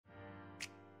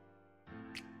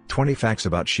20 facts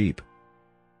about sheep.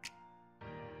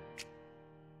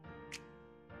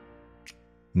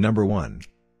 Number 1.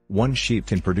 One sheep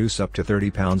can produce up to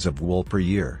 30 pounds of wool per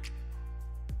year.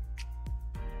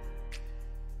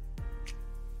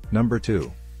 Number 2.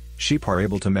 Sheep are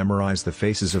able to memorize the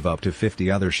faces of up to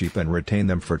 50 other sheep and retain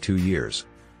them for 2 years.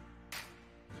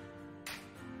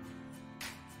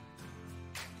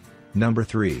 Number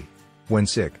 3. When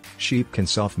sick, sheep can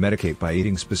self-medicate by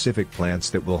eating specific plants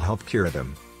that will help cure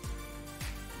them.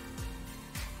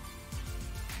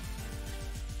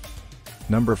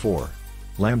 Number 4.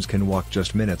 Lambs can walk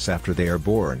just minutes after they are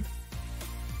born.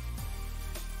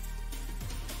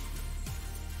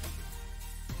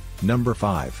 Number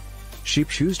 5. Sheep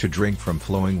choose to drink from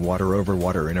flowing water over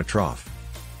water in a trough.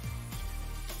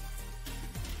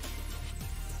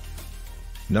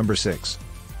 Number 6.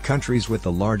 Countries with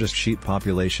the largest sheep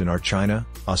population are China,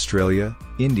 Australia,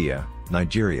 India,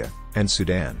 Nigeria, and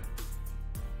Sudan.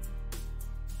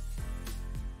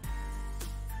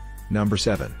 Number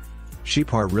 7.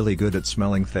 Sheep are really good at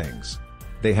smelling things.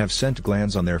 They have scent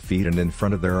glands on their feet and in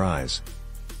front of their eyes.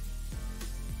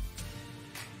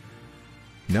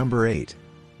 Number 8.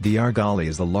 The dolly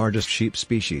is the largest sheep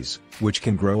species, which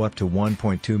can grow up to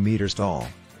 1.2 meters tall.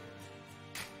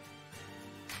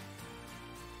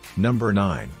 Number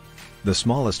 9. The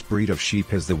smallest breed of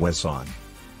sheep is the wether.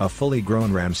 A fully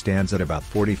grown ram stands at about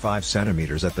 45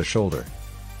 centimeters at the shoulder.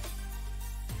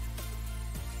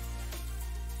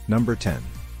 Number 10.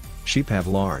 Sheep have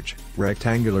large,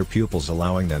 rectangular pupils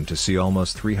allowing them to see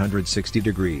almost 360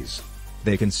 degrees.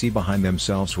 They can see behind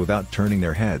themselves without turning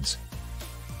their heads.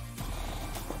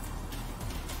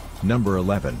 Number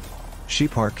 11.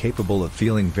 Sheep are capable of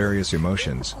feeling various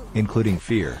emotions, including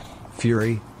fear,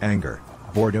 fury, anger,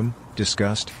 boredom,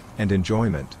 disgust, and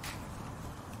enjoyment.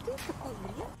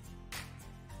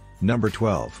 Number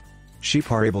 12.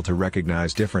 Sheep are able to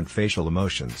recognize different facial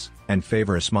emotions, and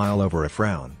favor a smile over a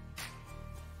frown.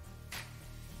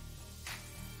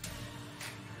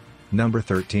 Number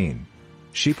 13.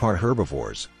 Sheep are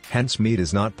herbivores, hence meat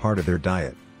is not part of their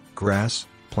diet. Grass,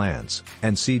 plants,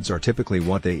 and seeds are typically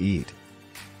what they eat.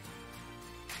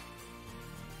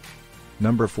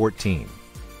 Number 14.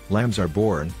 Lambs are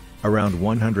born around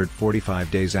 145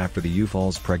 days after the ewe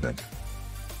falls pregnant.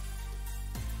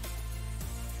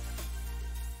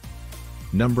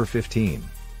 Number 15.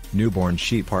 Newborn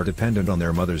sheep are dependent on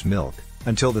their mother's milk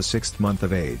until the 6th month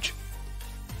of age.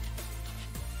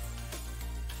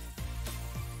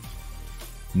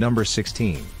 Number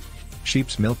 16.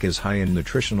 Sheep's milk is high in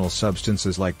nutritional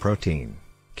substances like protein,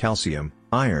 calcium,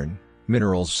 iron,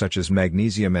 minerals such as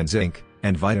magnesium and zinc,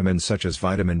 and vitamins such as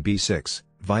vitamin B6,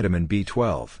 vitamin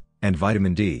B12, and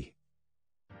vitamin D.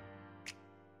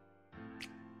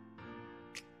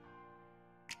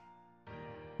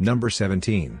 Number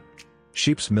 17.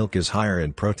 Sheep's milk is higher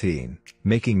in protein,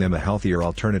 making them a healthier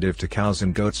alternative to cows'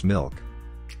 and goats' milk.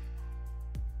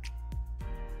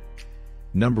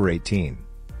 Number 18.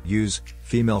 Ewes,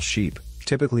 female sheep,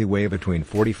 typically weigh between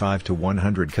 45 to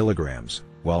 100 kilograms,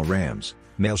 while rams,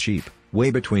 male sheep,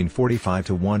 weigh between 45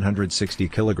 to 160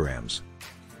 kilograms.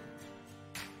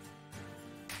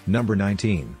 Number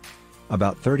 19.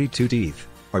 About 32 teeth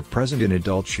are present in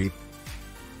adult sheep.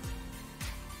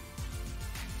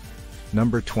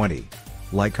 Number 20.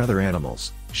 Like other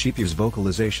animals, sheep use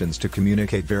vocalizations to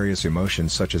communicate various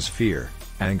emotions such as fear,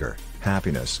 anger,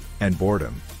 happiness, and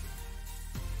boredom.